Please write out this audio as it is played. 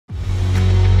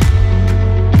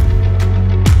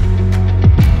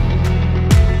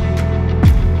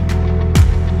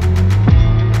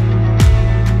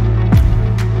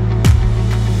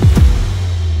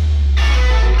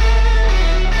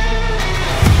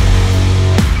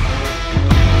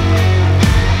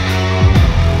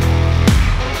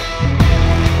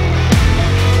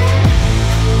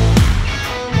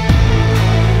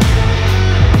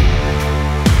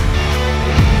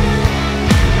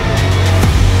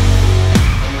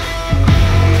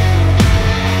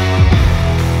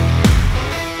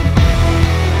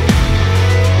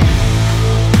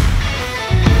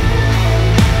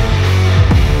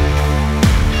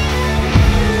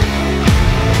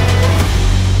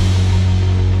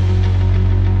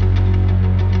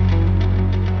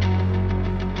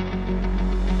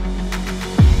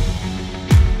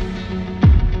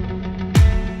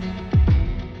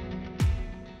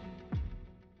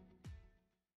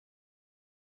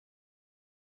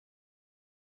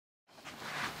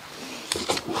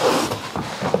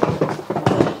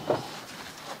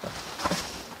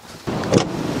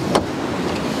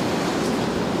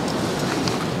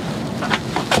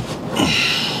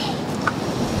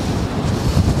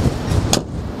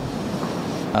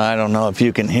I don't know if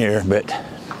you can hear, but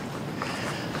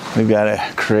we've got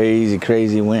a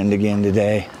crazy wind again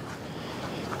today.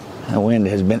 The wind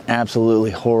has been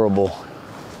absolutely horrible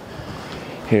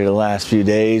here the last few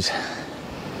days.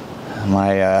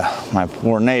 My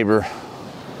poor neighbor,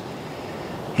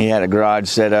 he had a garage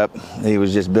set up that he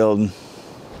was just building,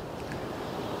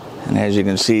 and as you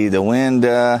can see, the wind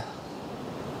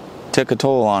took a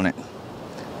toll on it.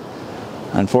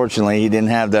 Unfortunately, he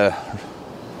didn't have the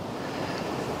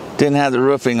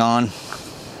roofing on.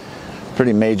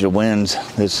 Pretty major winds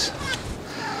this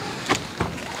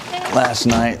last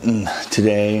night and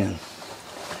today, and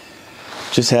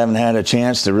just haven't had a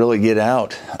chance to really get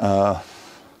out.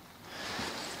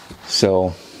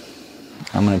 So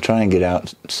I'm going to try and get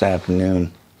out this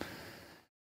afternoon.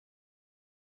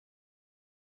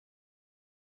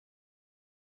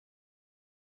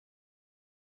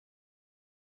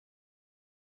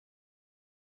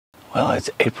 Well, it's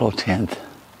April 10th.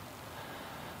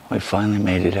 We finally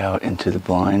made it out into the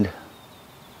blind.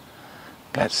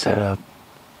 Got set up.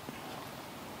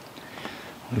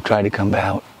 We tried to come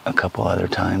out a couple other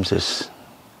times this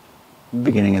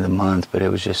beginning of the month, but it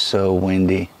was just so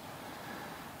windy.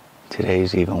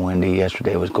 Today's even windy.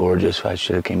 Yesterday was gorgeous. I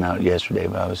should have came out yesterday,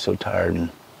 but I was so tired, and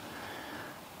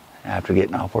after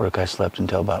getting off work, I slept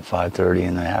until about 5:30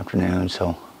 in the afternoon,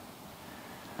 so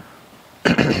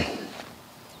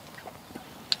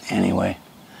anyway,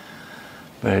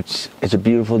 but it's a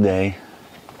beautiful day.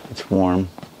 It's warm,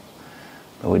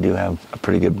 but we do have a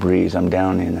pretty good breeze. I'm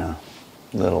down in a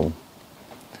little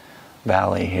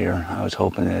valley here. I was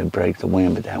hoping that it'd break the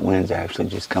wind, but that wind's actually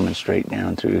just coming straight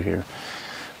down through here.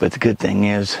 But the good thing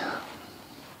is,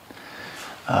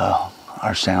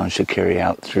 our sound should carry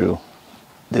out through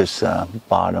this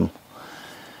bottom,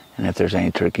 and if there's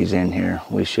any turkeys in here,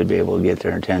 we should be able to get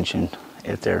their attention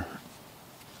if they're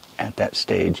at that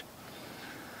stage.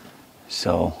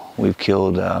 So we've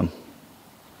killed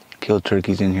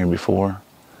turkeys in here before.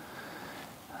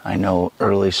 I know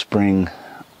early spring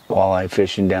walleye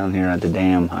fishing down here at the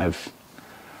dam, I've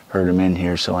heard them in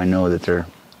here, so I know that they're,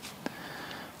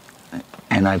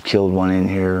 and I've killed one in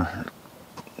here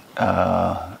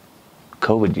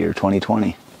COVID year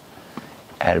 2020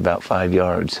 at about 5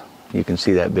 yards. You can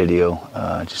see that video.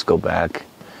 Just go back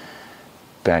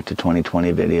to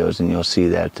 2020 videos, and you'll see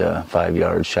that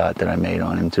 5-yard shot that I made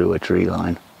on him through a tree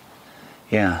line.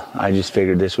 Yeah, I just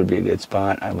figured this would be a good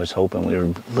spot. I was hoping we were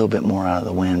a little bit more out of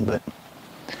the wind, but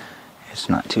it's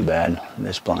not too bad.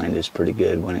 This blind is pretty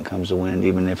good when it comes to wind,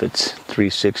 even if it's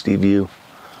 360 view.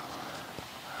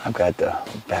 I've got the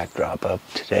backdrop up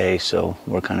today, so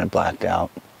we're kind of blacked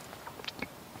out.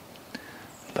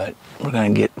 But we're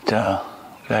going to get, got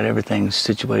everything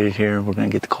situated here. We're going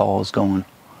to get the calls going.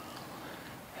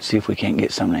 See if we can't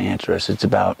get something to answer us. It's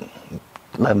about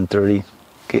 11:30,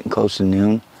 getting close to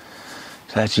noon.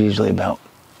 So that's usually about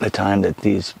the time that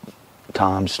these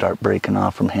toms start breaking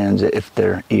off from hens, if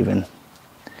they're even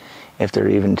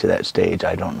to that stage.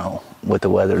 I don't know. With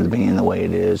the weather being the way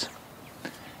it is,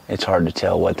 it's hard to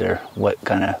tell what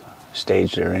kind of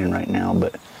stage they're in right now.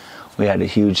 But we had a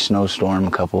huge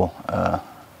snowstorm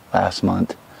last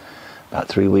month, about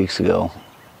 3 weeks ago.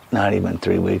 Not even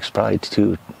 3 weeks, probably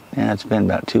 2. Yeah, it's been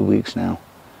about 2 weeks now.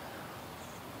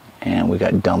 And we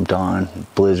got dumped on,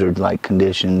 blizzard-like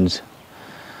conditions.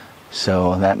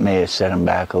 So that may have set them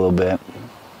back a little bit.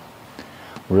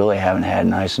 Really haven't had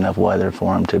nice enough weather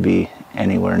for them to be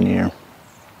anywhere near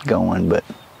going, but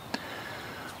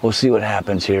we'll see what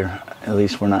happens here. At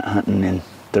least we're not hunting in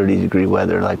 30-degree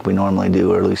weather like we normally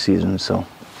do early season, so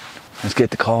let's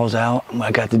get the calls out.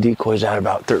 I got the decoys out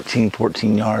about 13,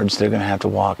 14 yards. They're going to have to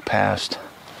walk past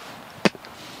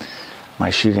my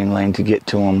shooting lane to get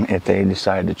to them if they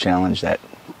decide to challenge that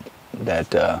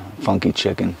funky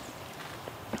chicken.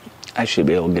 I should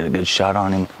be able to get a good shot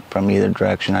on him from either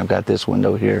direction. I've got this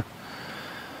window here,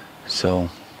 so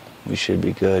we should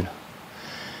be good.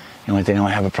 The only thing I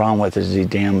have a problem with is these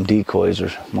damn decoys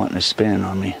are wanting to spin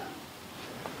on me.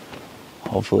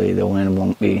 Hopefully the wind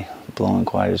won't be blowing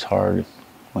quite as hard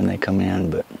when they come in,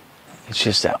 but it's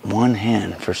just that one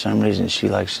hen, for some reason, she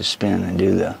likes to spin and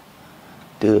do the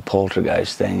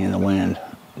poltergeist thing in the wind.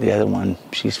 The other one,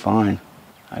 she's fine.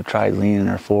 I tried leaning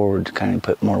her forward to kind of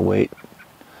put more weight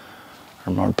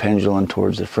or more pendulum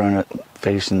towards the front,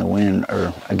 facing the wind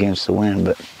or against the wind,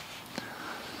 but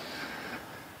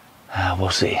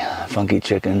we'll see. Funky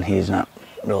chicken, he's not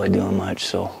really doing much,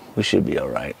 so we should be all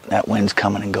right. That wind's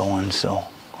coming and going, so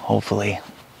hopefully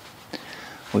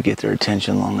we get their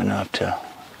attention long enough to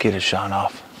get a shot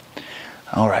off.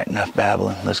 All right, enough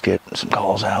babbling. Let's get some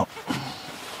calls out.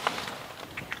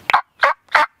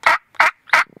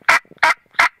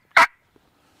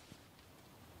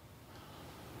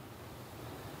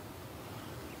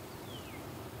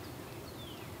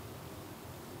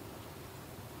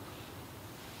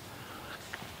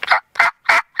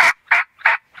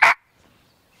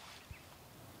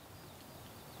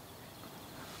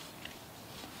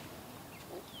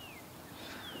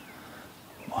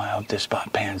 if this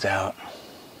spot pans out.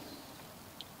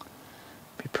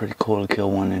 Be pretty cool to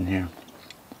kill one in here.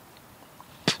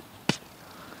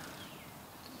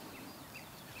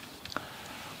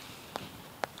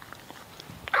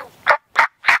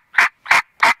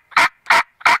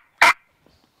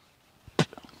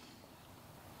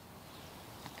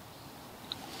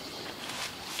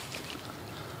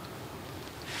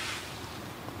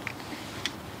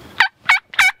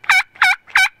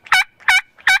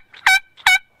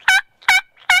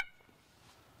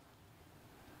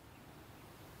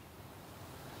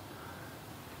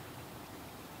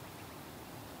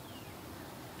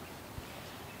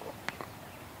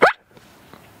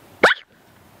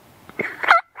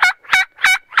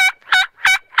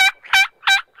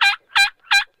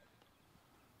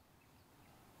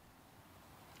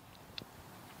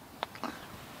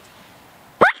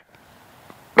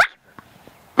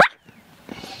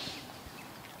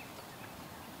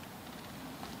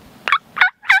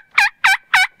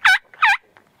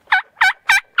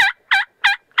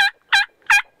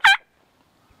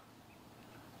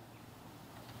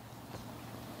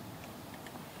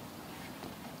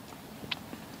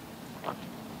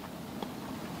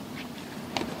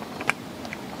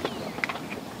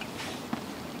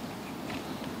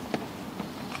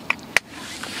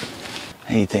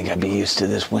 You'd think I'd be used to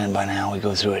this wind by now. We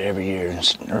go through it every year in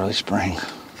early spring.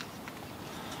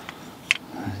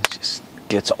 It just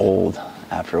gets old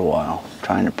after a while.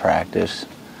 Trying to practice,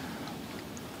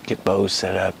 get bows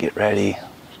set up, get ready.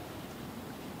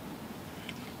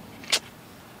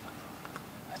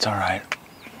 It's all right.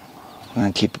 I'm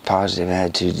gonna keep a positive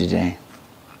attitude today.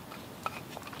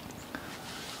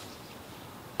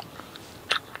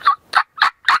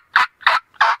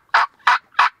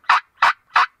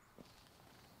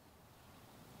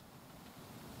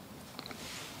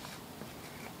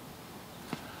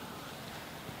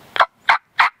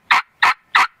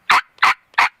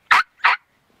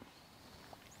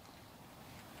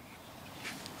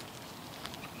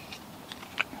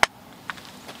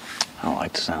 I don't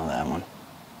like the sound of that one.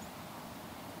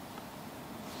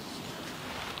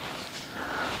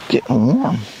 Getting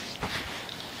warm.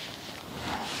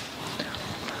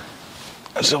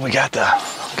 So we got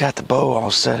the bow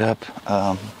all set up.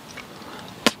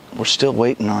 We're still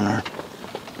waiting on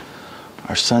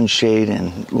our sunshade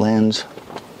and lens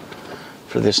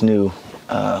for this new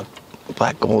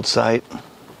black gold sight,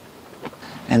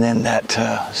 and then that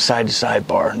side-to-side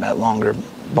bar, that longer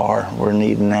bar. We're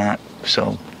needing that.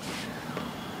 So.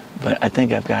 But I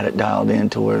think I've got it dialed in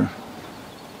to where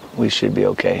we should be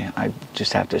okay. I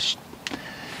just have to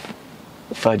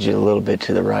fudge it a little bit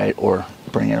to the right or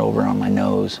bring it over on my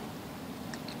nose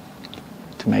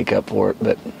to make up for it.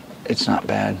 But it's not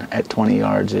bad. At 20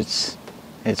 yards, it's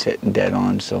hitting dead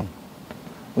on, so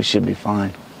we should be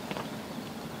fine.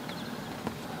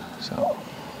 So,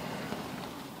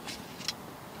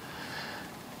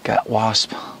 got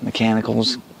Wasp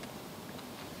mechanicals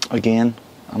again.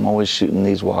 I'm always shooting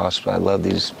these Wasps. I love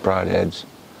these broadheads,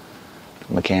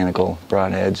 mechanical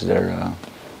broadheads. They're, I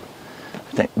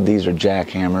think these are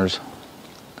jackhammers,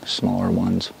 smaller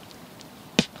ones,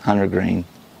 100 grain.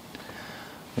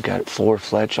 We got 4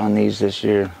 fletch on these this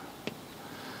year.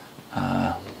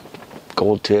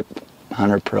 Gold tip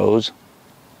 100 Pros.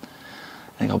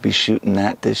 I think I'll be shooting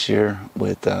that this year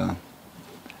with my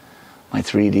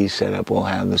 3D setup. Will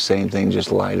have the same thing,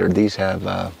 just lighter. These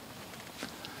have.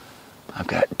 I've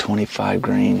got 25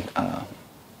 grain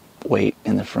weight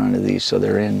in the front of these, so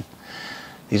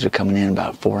these are coming in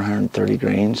about 430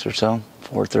 grains or so,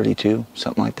 432,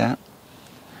 something like that.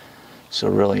 So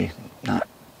really not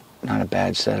a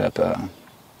bad setup.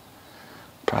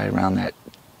 Probably around that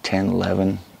 10,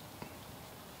 11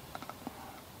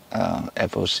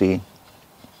 FOC.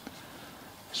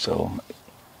 So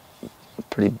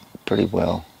pretty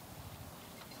well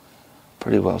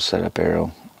set up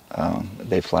arrow.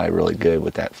 They fly really good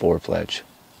with that 4 fletch.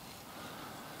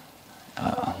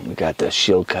 We got the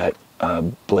shield cut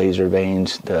blazer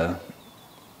vanes, the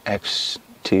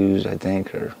X2s, I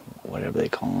think, or whatever they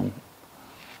call them.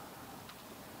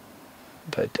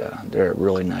 But they're a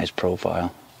really nice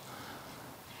profile.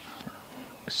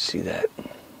 Let's see that.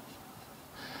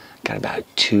 Got about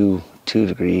 2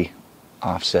 degree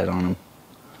offset on them.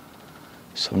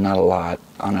 So not a lot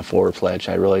on a 4 fletch.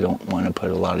 I really don't want to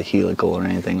put a lot of helical or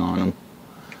anything on them.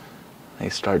 They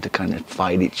start to kind of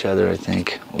fight each other, I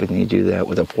think, when you do that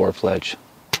with a 4 fletch.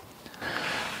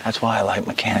 That's why I like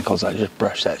mechanicals. I just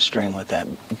brush that string with that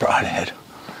broadhead.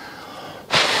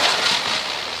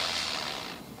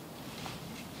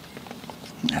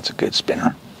 That's a good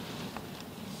spinner.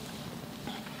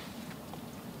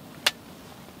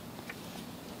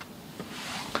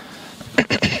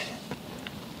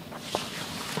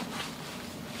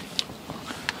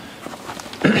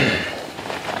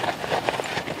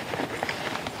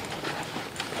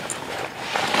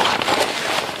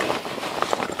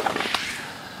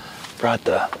 brought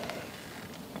the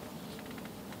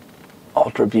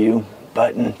Ultra View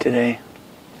button today.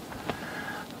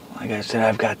 Like I said,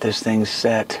 I've got this thing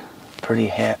set pretty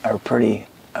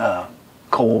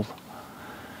cold.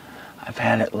 I've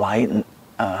had it light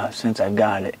since I've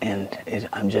got it, and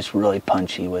I'm just really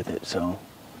punchy with it, so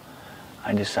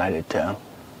I decided to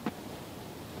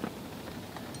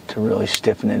really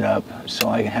stiffen it up so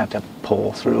I have to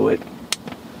pull through it.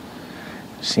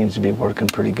 Seems to be working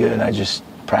pretty good. I just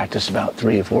practiced about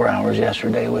 3 or 4 hours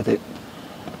yesterday with it.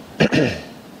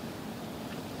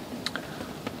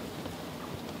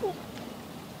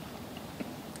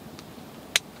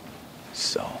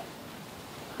 So,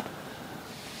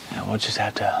 yeah, we'll just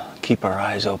have to keep our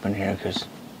eyes open here, because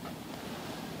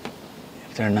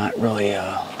if they're not really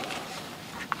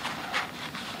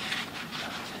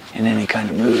in any kind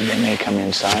of mood, they may come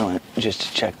in silent just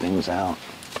to check things out.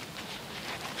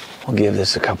 We'll give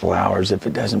this a couple hours. If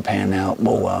it doesn't pan out,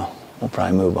 we'll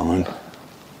probably move on.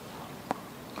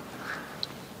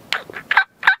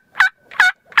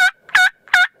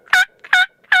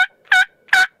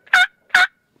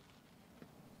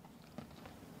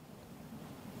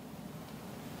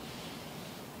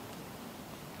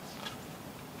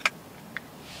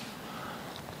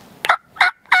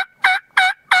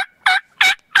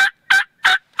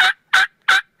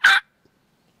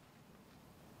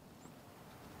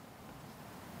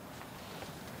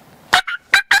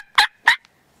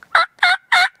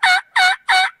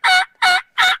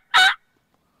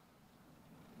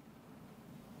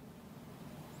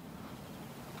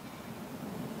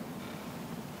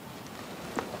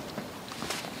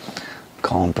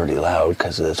 Calling pretty loud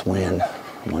because of this wind.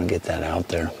 I want to get that out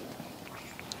there.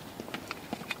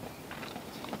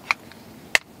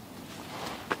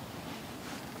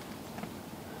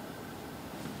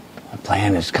 My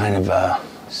plan is kind of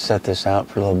set this out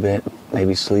for a little bit,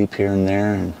 maybe sleep here and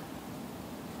there, and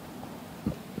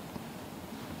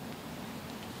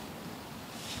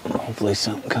hopefully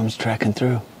something comes trekking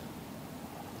through.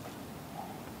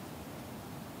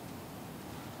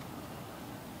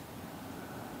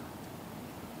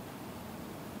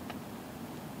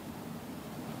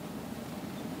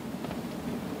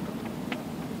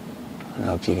 I don't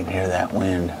know if you can hear that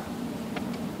wind.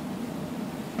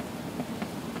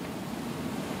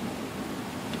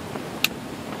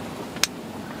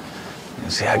 You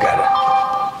see, I gotta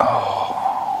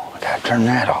turn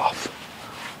that off.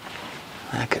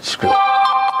 That could screw,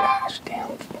 gosh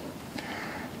damn.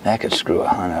 That could screw a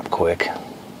hunt up quick.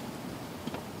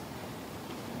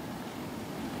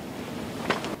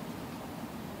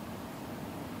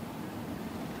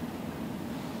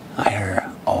 I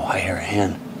hear a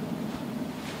hen.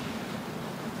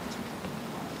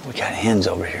 We got hens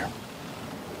over here.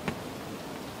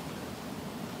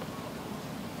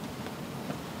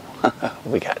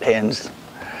 We got hens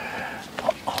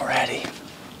already.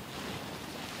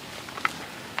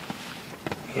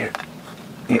 Here,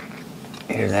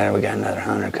 hear that? We got another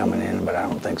hunter coming in, but I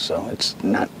don't think so. It's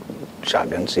not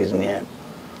shotgun season yet.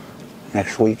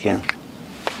 Next weekend.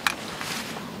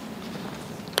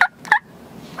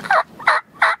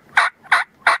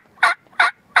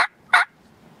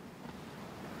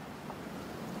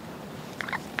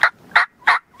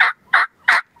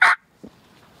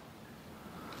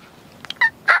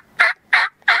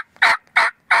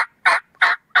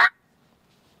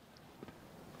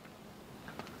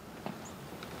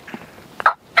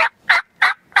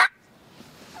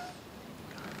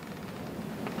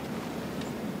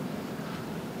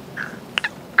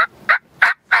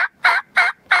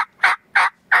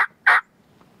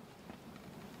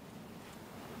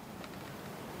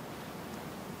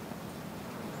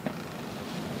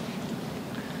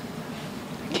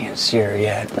 Can't see her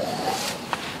yet.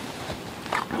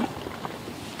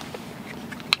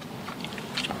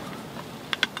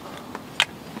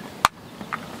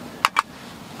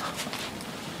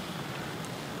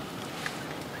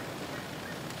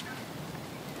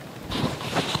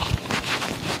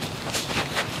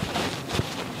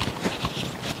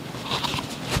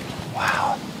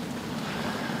 Wow.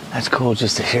 That's cool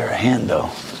just to hear a hen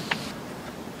though.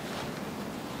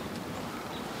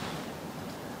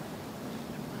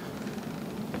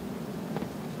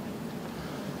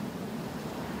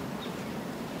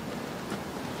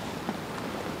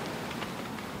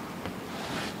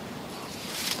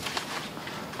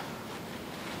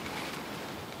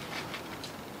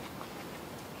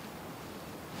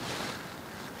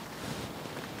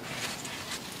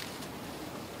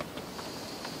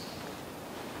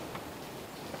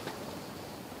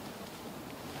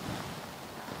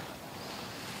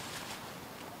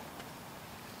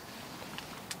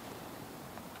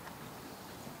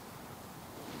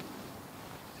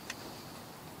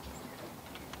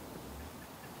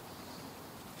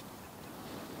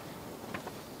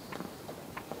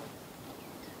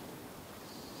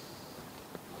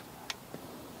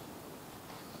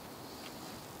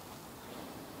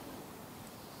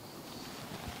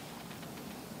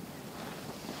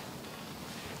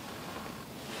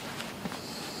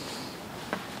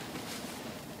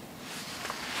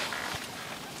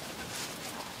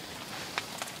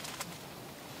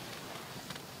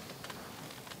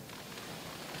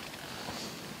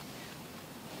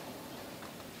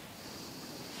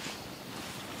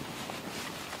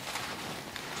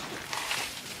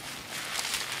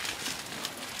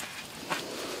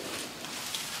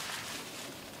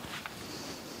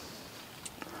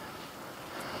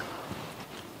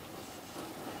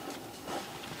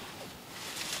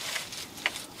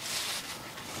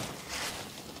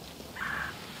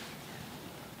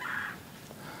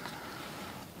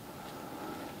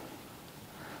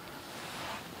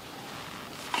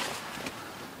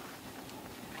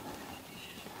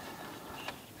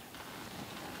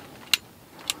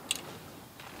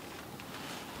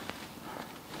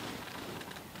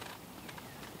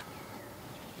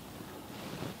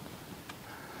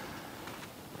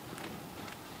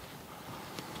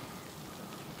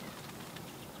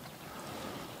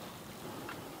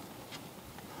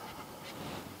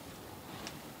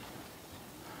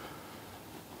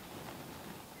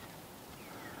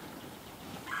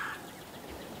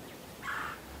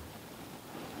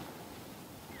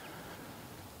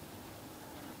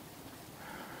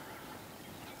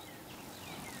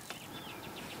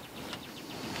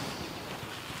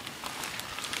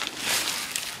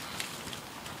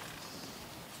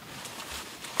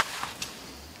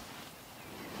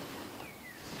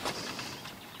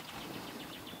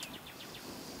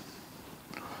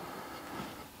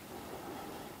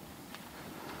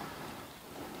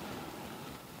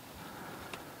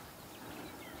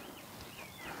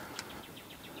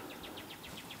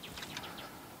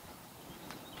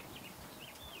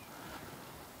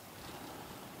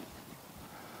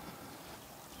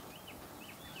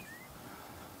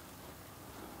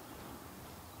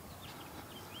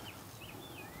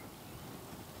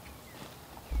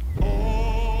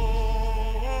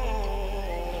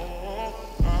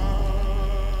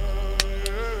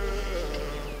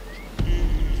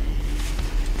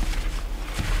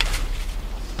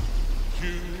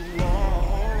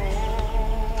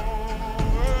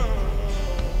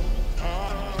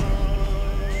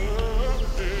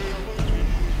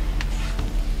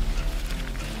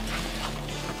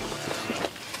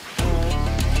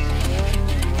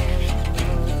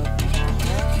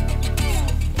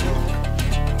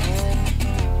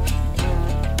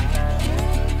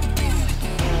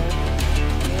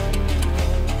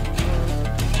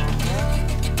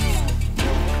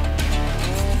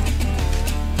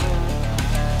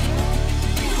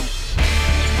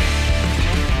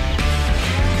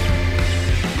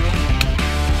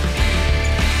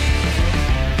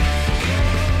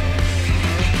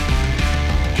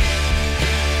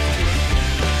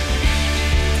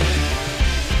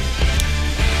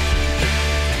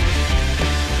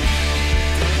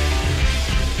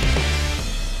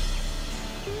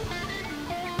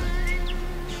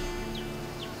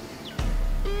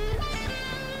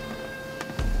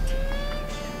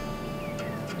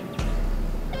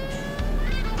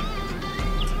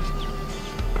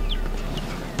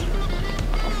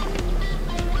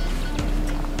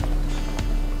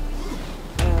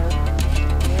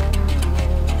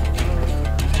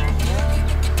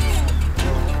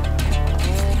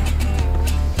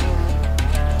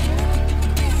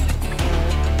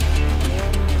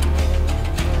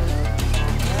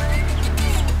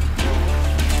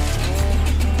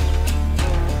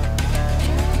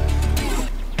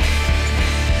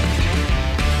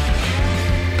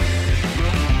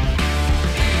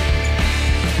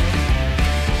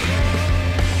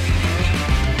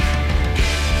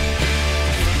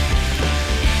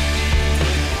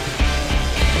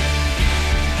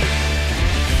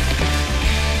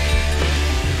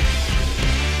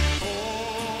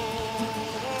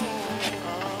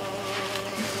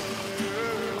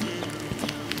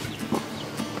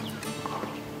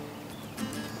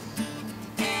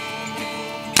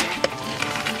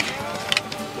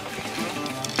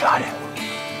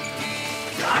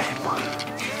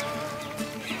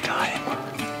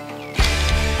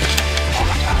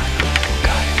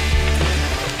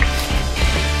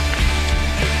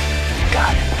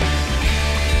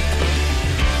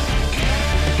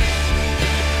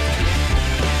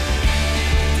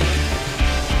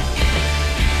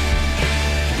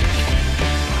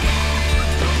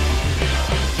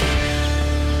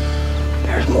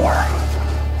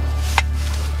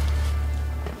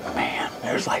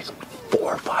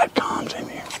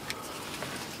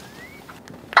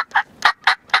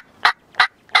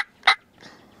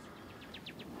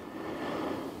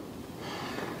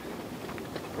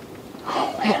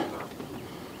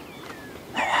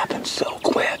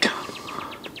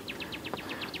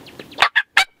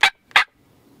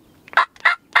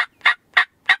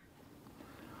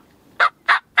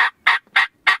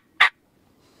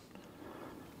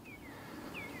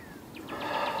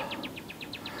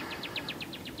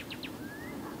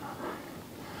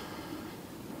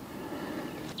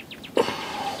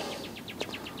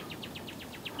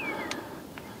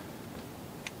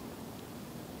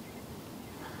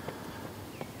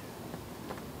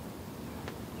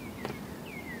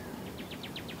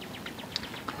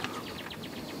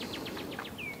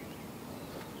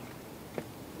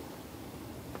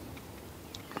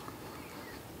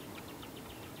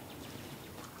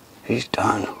 He's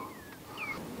done.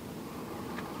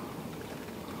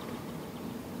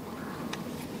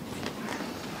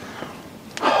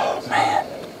 Oh man.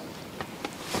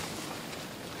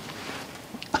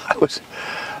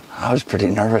 I was pretty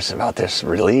nervous about this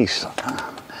release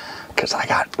because I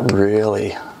got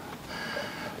really,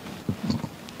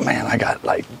 man, I got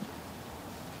like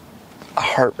a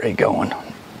heart rate going,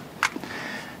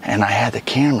 and I had the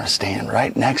camera stand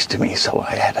right next to me, so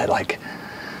I had to like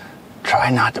try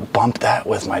not to bump that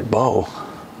with my bow.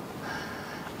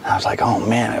 I was like, oh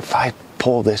man, if I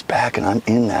pull this back and I'm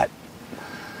in that,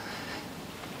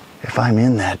 I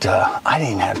didn't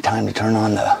even have time to turn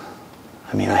on the,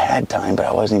 I mean, I had time, but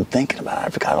I wasn't even thinking about it. I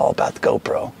forgot all about the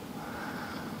GoPro.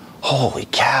 Holy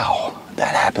cow,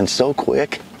 that happened so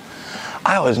quick.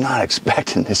 I was not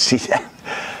expecting to see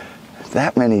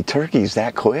that many turkeys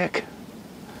that quick.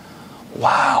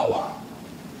 Wow.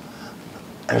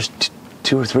 There's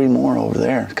two or three more over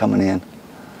there coming in.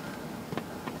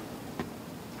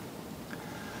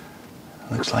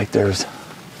 Looks like there's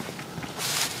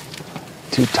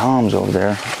 2 toms over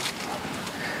there.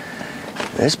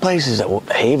 This place is a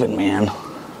haven, man.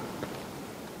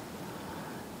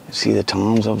 You see the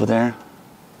toms over there?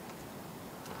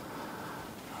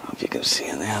 I don't know if you can see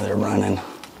them now, they're running.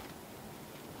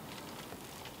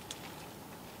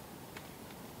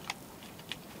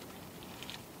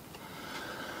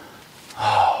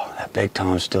 Oh, that big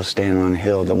tom's still standing on the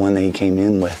hill, the one that he came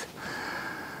in with.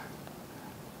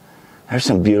 There's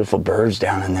some beautiful birds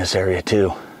down in this area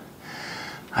too.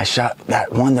 I shot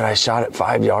that one that I shot at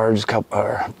 5 yards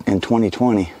in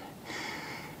 2020.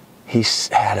 He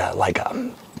had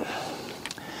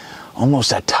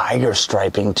almost a tiger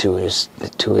striping to his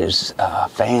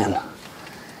fan.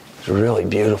 It's really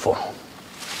beautiful.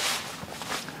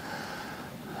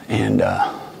 And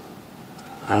I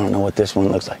don't know what this one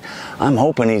looks like. I'm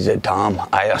hoping he's a tom.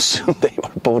 I assume they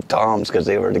were both toms because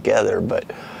they were together, but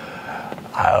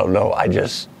I don't know. I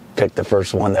just picked the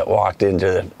first one that walked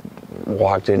into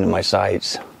my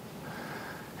sights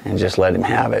and just let him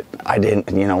have it. I didn't,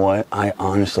 you know what? I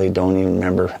honestly don't even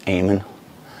remember aiming.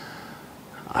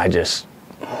 I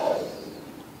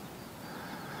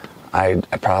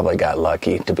probably got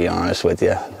lucky, to be honest with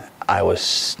you. I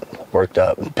was worked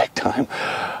up big time.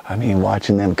 I mean,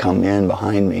 watching them come in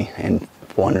behind me and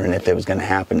wondering if it was going to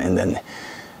happen, and then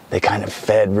they kind of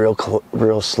fed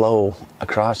real slow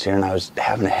across here, and I was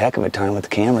having a heck of a time with the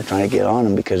camera trying to get on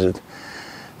them because of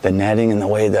the netting and the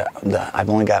way that I've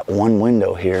only got one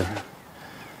window here,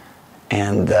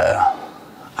 and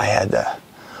I had the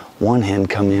one hen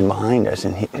come in behind us,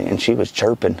 and she was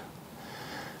chirping.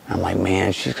 And I'm like,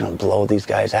 man, she's gonna blow these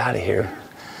guys out of here.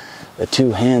 The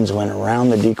 2 hens went around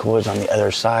the decoys on the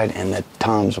other side, and the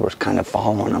toms were kind of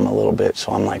following them a little bit.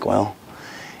 So I'm like, well,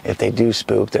 if they do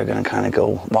spook, they're gonna kind of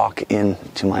go walk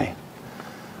into my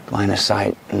line of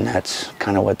sight, and that's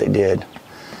kind of what they did.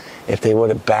 If they would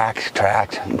have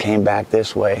backtracked and came back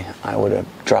this way, I would have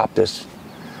dropped this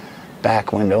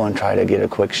back window and tried to get a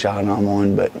quick shot on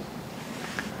one, but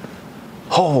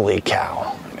holy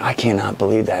cow, I cannot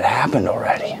believe that happened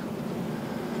already.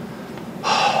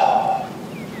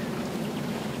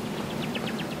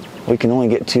 We can only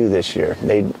get 2 this year.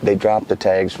 They dropped the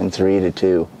tags from 3 to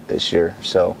 2 this year,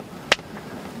 so,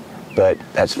 but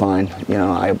that's fine. You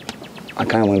know, I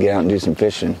kind of want to get out and do some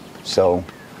fishing, so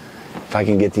if I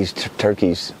can get these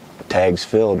turkeys tags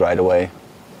filled right away,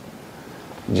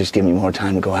 just give me more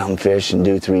time to go out and fish and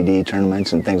do 3D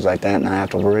tournaments and things like that, and I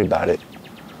have to worry about it.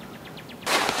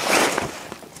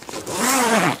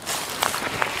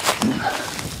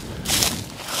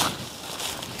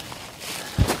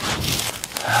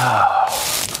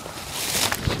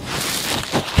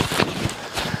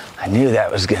 I knew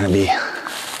that was going to be, I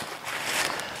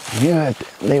knew that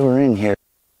they were in here.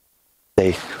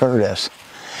 They heard us.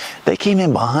 They came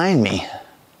in behind me.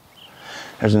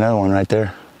 There's another one right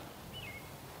there.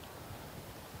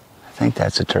 I think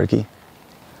that's a turkey.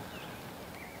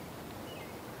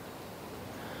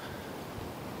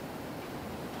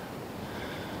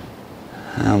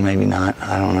 Oh, maybe not.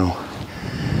 I don't know.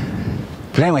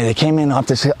 But anyway, they came in off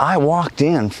this hill. I walked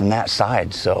in from that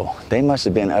side, so they must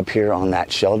have been up here on that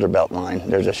shelter belt line.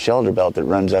 There's a shelter belt that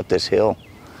runs up this hill.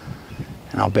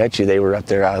 And I'll bet you they were up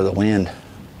there out of the wind.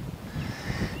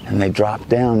 And they dropped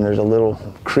down. There's a little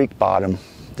creek bottom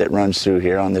that runs through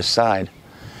here on this side.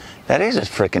 That is a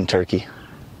frickin' turkey.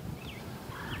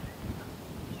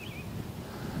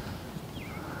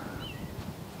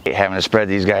 Having to spread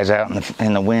these guys out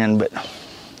in the wind, but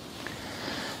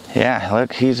yeah,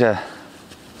 look, he's a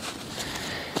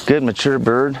good mature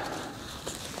bird.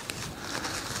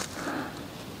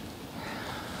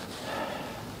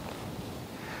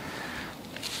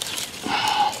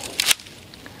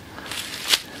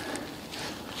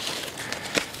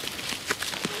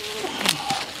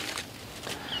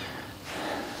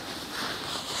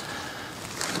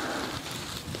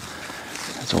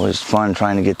 It's always fun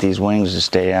trying to get these wings to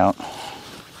stay out.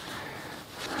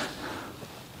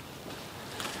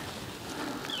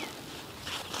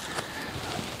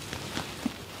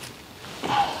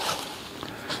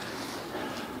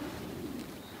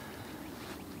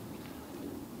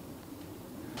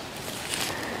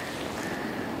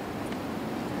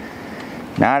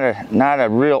 Not a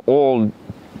real old.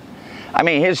 I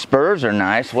mean, his spurs are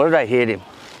nice. Where did I hit him?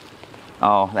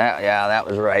 Oh, that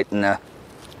was right in the.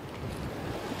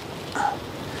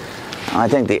 I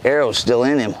think the arrow's still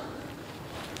in him.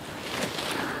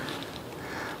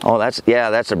 Oh, that's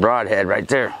a broadhead right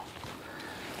there.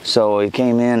 So he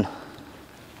came in.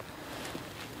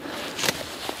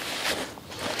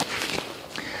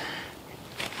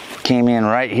 Came in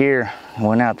right here.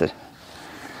 Went out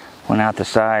the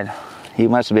side. He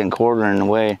must have been quartering the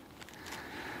way.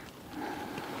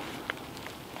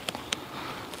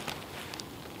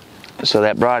 So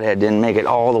that broadhead didn't make it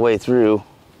all the way through,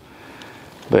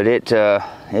 but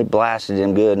it blasted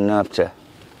him good enough to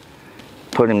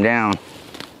put him down.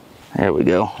 There we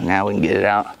go. Now we can get it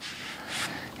out.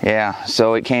 Yeah,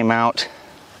 so it came out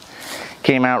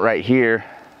right here.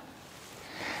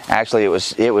 Actually,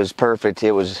 it was perfect.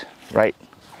 It was right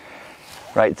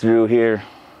through here.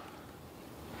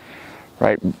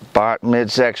 Right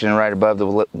midsection, right above the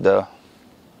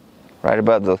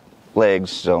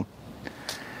legs. So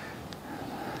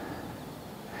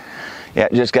yeah,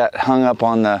 it just got hung up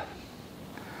on the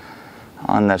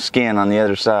skin on the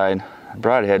other side.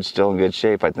 Broadhead's still in good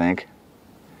shape, I think.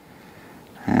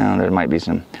 And there might be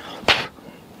some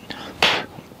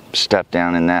stuff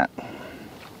down in that,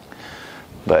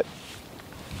 but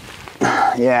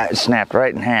yeah, it snapped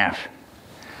right in half.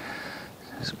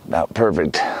 It's about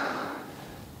perfect.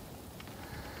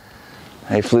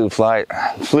 They flew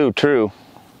true.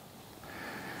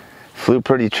 Flew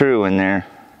pretty true in there.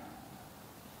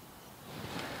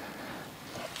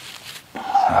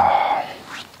 Oh,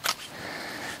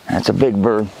 that's a big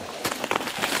bird.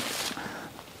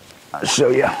 I'll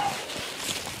show you.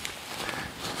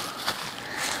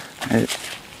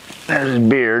 There's his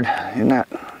beard. He's not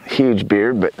a huge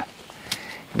beard, but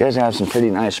he does have some pretty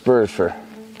nice spurs for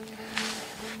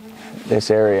this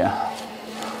area.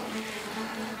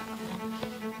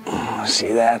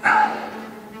 See that?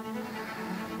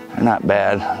 They're not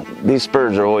bad. These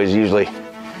spurs are always usually,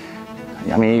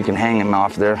 I mean, you can hang them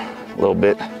off there a little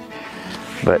bit,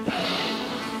 but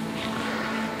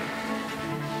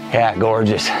yeah,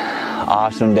 gorgeous.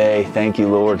 Awesome day. Thank you,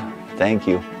 Lord. Thank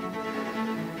you.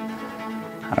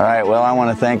 All right, well, I want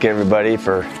to thank everybody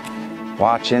for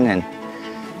watching, and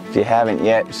if you haven't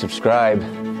yet, subscribe.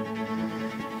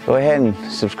 Go ahead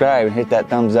and subscribe and hit that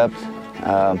thumbs up.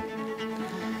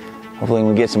 Hopefully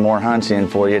we get some more hunts in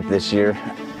for you this year.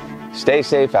 Stay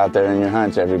safe out there in your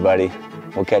hunts, everybody.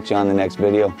 We'll catch you on the next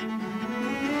video.